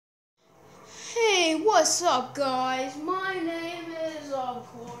What's up, guys? My name is, of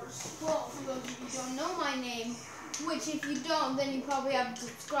course, well, for those of you who don't know my name, which if you don't, then you probably haven't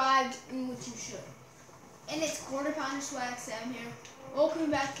subscribed, and which you should. And it's Quarter Pounder Swag Sam here. Welcome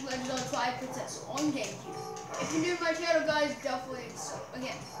back to Legend of Twilight Princess on GameCube. If you're new to my channel, guys, definitely,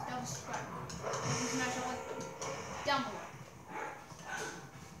 definitely subscribe. And smash that like button down below.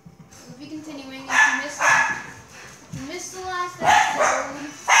 We'll be continuing. If you missed the last episode,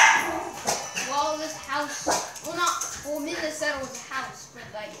 well, this house, well, Minna said it was a house, but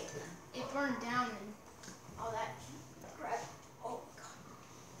like, it burned down and all that crap. Oh my god.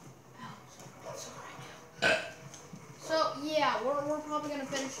 Ow, sorry now. So, yeah, we're probably gonna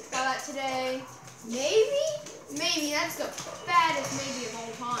finish Twilight today. Maybe, that's the fattest maybe of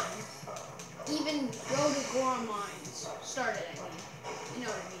all time. Even go to Goron Mines. Started, I mean. You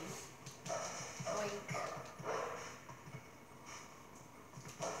know what I mean. Like,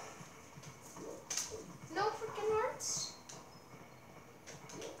 no freaking hearts?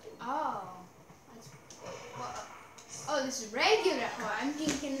 Oh. Oh, this is regular hole. I'm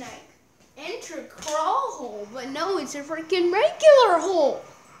thinking like enter crawl hole, but no, it's a freaking regular hole.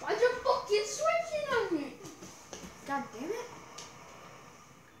 Why'd you fucking switching on me? God damn it.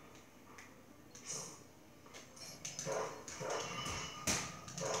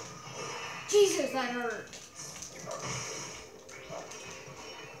 Jesus, that hurt.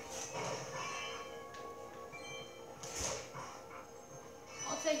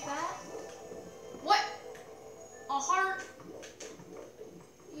 I'll take that. What? A heart?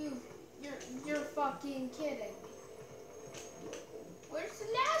 You're fucking kidding. Where's the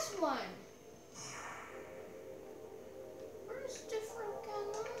last one? Where's the freaking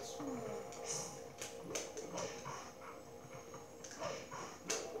last one?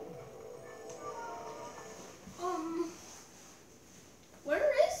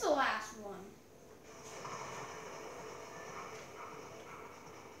 Where is the last one?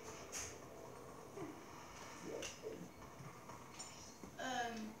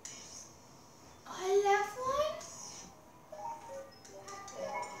 I left one?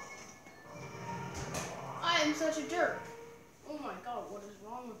 I am such a jerk. Oh my god, what is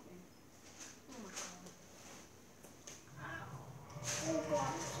wrong with me? Oh my god. Ow. Oh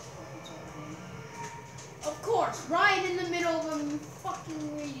god. Of course, right in the middle of a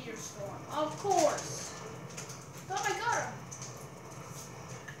fucking meteor storm. Of course. Thought I got him.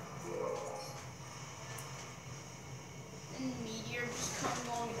 And the meteor just comes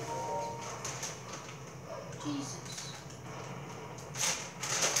along. Jesus.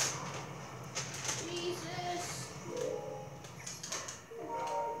 Jesus.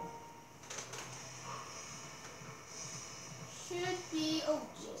 Should be. Oh,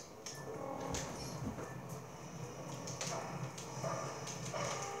 Jesus.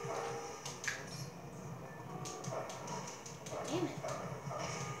 Damn it.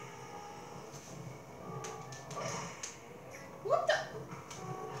 What the?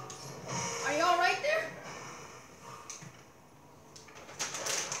 Are y'all right there?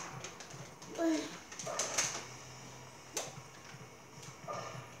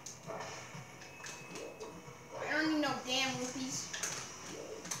 I don't need no damn rupees.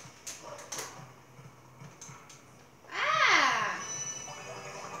 Ah!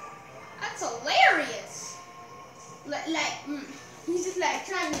 That's hilarious. He's just like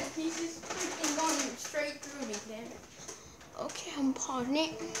trying to pieces freaking going straight through me, damn it. Okay, I'm pausing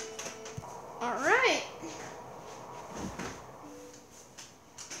it. Alright.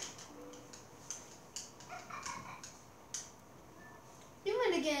 Do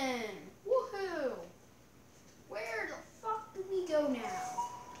it again. Woohoo! Where the fuck do we go now?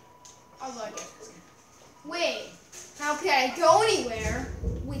 Although I guess it's gonna... Wait, how can I go anywhere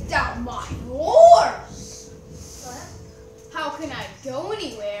without my horse? What? How can I go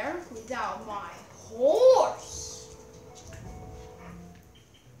anywhere without my horse?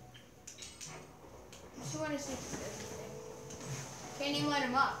 I just want to see if there's anything. Can't even let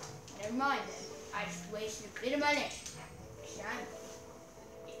him up. Never mind then. I just wasted a bit of money. Shine.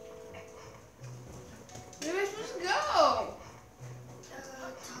 Where am I supposed to go?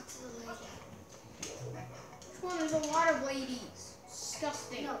 Talk to the lady. Which one? There's a lot of ladies.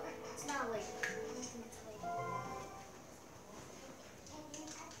 Disgusting. No, it's not a lady. It's a lady.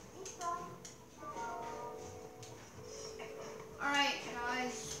 Alright,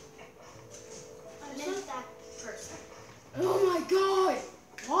 guys. I meant that person. Oh my god!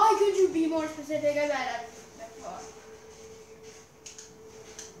 Why could you be more specific about that far?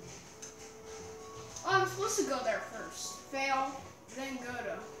 Oh, I'm supposed to go there first. Fail, then go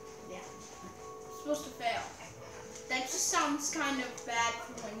to... Yeah. I'm supposed to fail. That just sounds kind of bad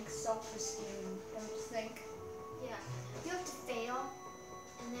for like self-esteem. Don't you think?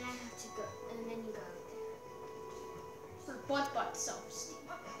 butt self-esteem.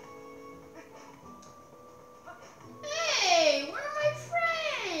 Hey, where are my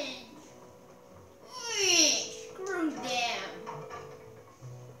friends? Screw them.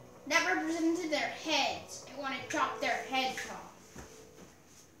 That represented their heads. I want to chop their heads off.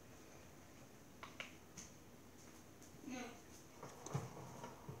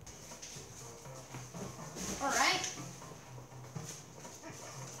 Alright.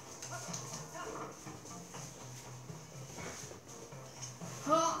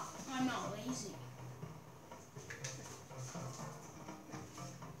 Huh, I'm not lazy.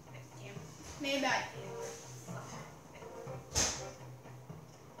 Damn. Maybe I am.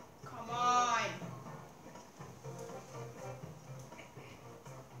 Come on.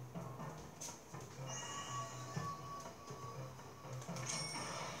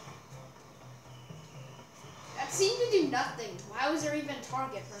 That seemed to do nothing. Why was there even a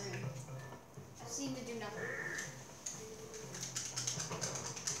target for him? That seemed to do nothing.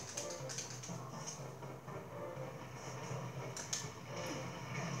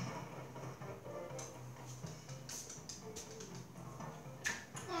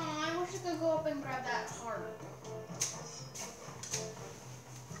 Go up and grab that heart.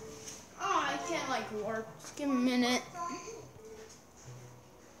 Oh, I can't like warp. Just give me a minute.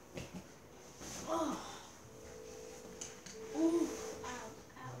 Oh. Ooh. Ow,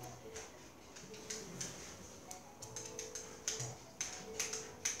 ow.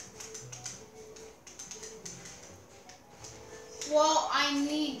 Well,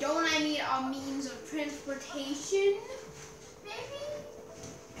 don't I need a means of transportation? Maybe?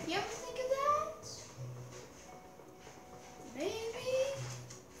 You ever think of that? Maybe?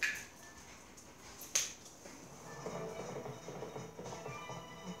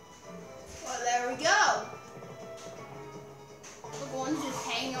 Well, there we go. The one's just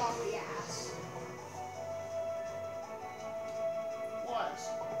hanging off the ass. Was.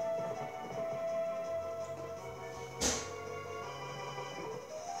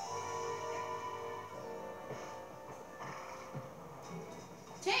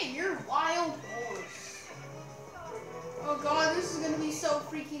 Hey, you're a wild horse. Oh god, this is gonna be so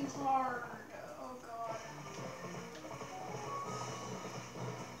freaking hard. Oh god.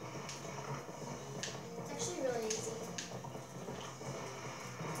 It's actually really easy.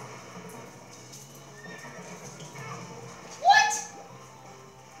 What?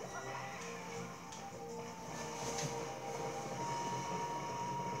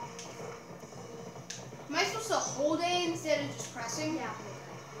 Am I supposed to hold A instead of just pressing? Yeah.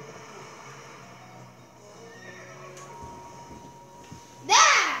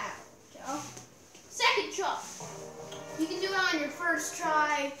 That! Second try. You can do it on your first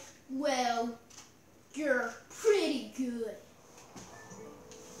try. Well, you're pretty good.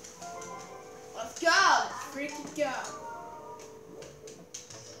 Let's go. Let's freaking go.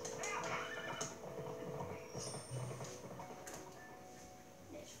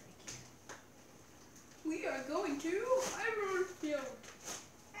 We are going to Emerald Field.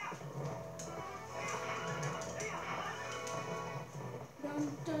 Dun,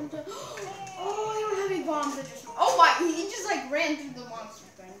 dun, dun. Oh, I don't have any bombs. I just. Oh my! He just like ran through the monster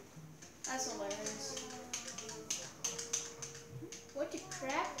thing. That's hilarious. What the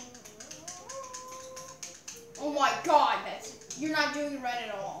crap? Oh my god! You're not doing it right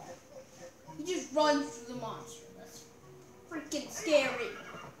at all. He just runs through the monster. That's freaking scary.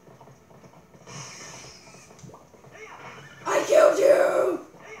 I killed you!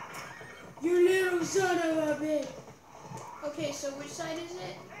 You little son of a bitch! Okay, so which side is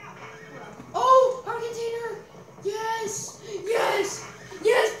it? Oh! Our container! Yes! Yes!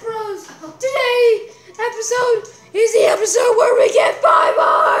 Yes, bros! Today episode is the episode where we get 5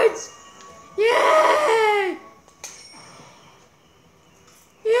 hearts! Yay!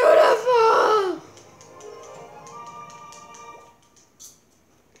 Beautiful!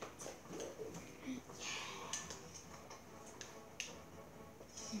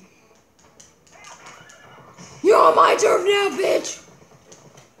 You're on my turf now, bitch!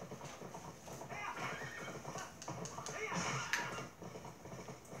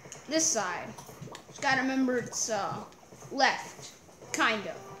 This side. Just gotta remember it's left. Kind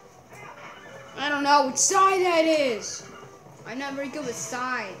of. I don't know which side that is. I'm not very good with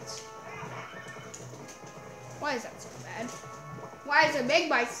sides. Why is that so bad? Why does it make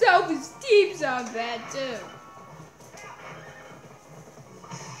my self-esteem so bad too?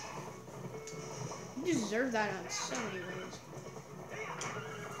 You deserve that on so many ways.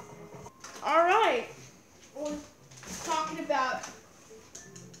 Alright. We're talking about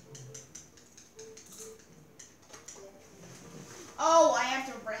oh, I have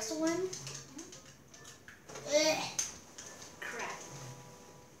to wrestle him? Ugh.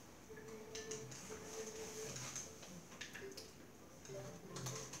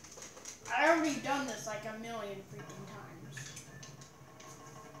 already done this like a million freaking times.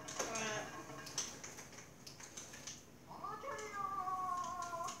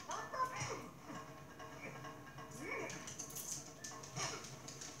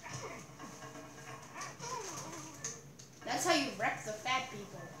 That's how you wreck the fat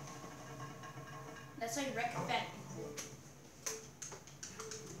people. That's how you wreck the fat people.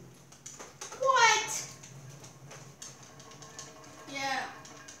 What? Yeah.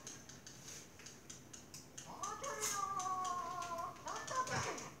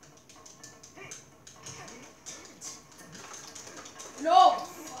 No.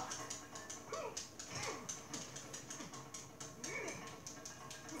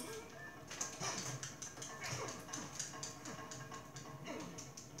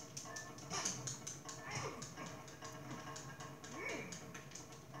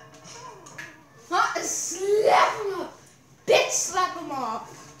 Slap him off! Bitch, slap him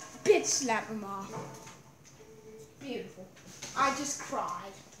off! Bitch, slap him off. Beautiful. I just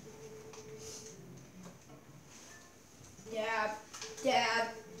cried. Dab, dab,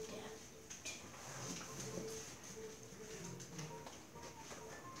 dab.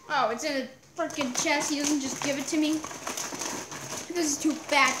 Oh, it's in a freaking chest. He doesn't just give it to me because he's too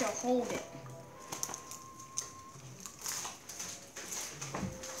fat to hold it.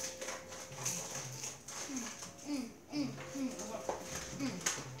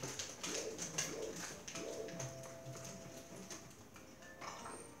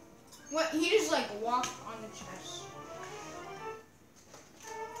 What? He just like walked on the chest.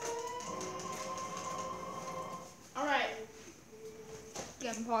 Alright. You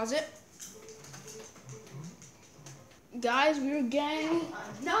can pause it. Guys, we were getting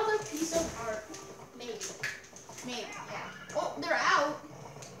another piece of art. Maybe. Maybe, yeah. Oh, they're out.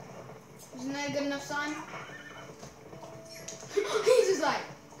 Isn't that a good enough sign? He's just like.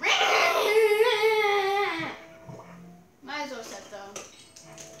 Might as well set though.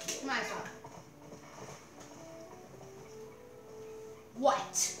 Might as well.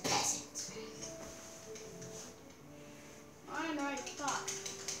 What? Peasant. I know I thought.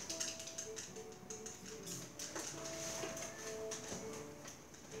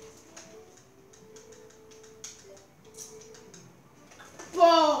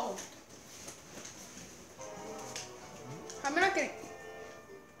 Whoa! I'm not gonna.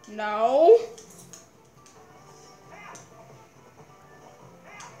 No.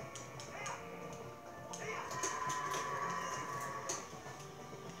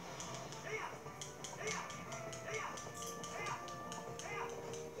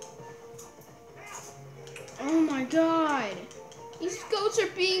 Oh my god. These goats are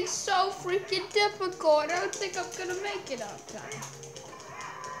being so freaking difficult. I don't think I'm gonna make it on time.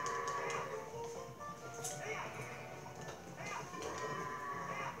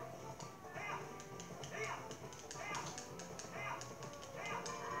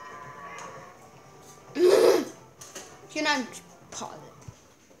 Can I pause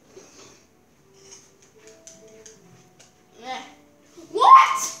it?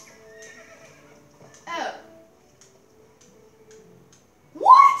 What? Oh.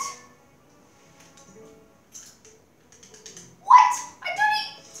 What? What? I don't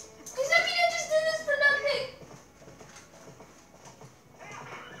eat. Does that mean I just did this for nothing?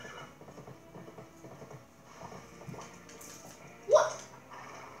 What?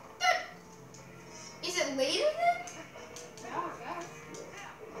 That, is it later then?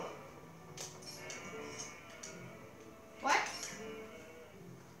 What?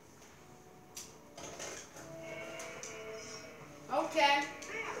 Okay.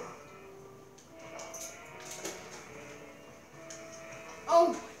 Oh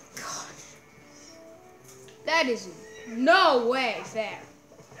my gosh. That is no way fair.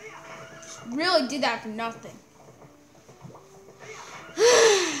 Really did that for nothing.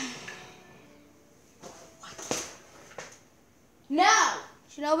 No!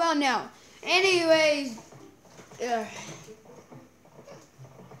 You know about no. Anyways,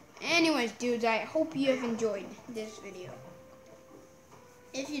 dudes, I hope you have enjoyed this video.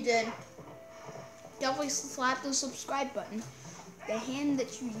 If you did, definitely slap the subscribe button. The hand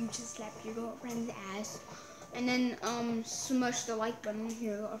that you use to slap your girlfriend's ass. And then smush the like button on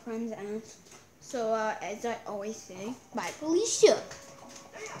your girlfriend's ass. So as I always say, bye Felicia.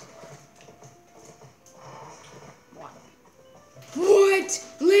 What?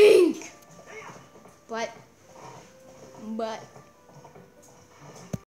 Link! But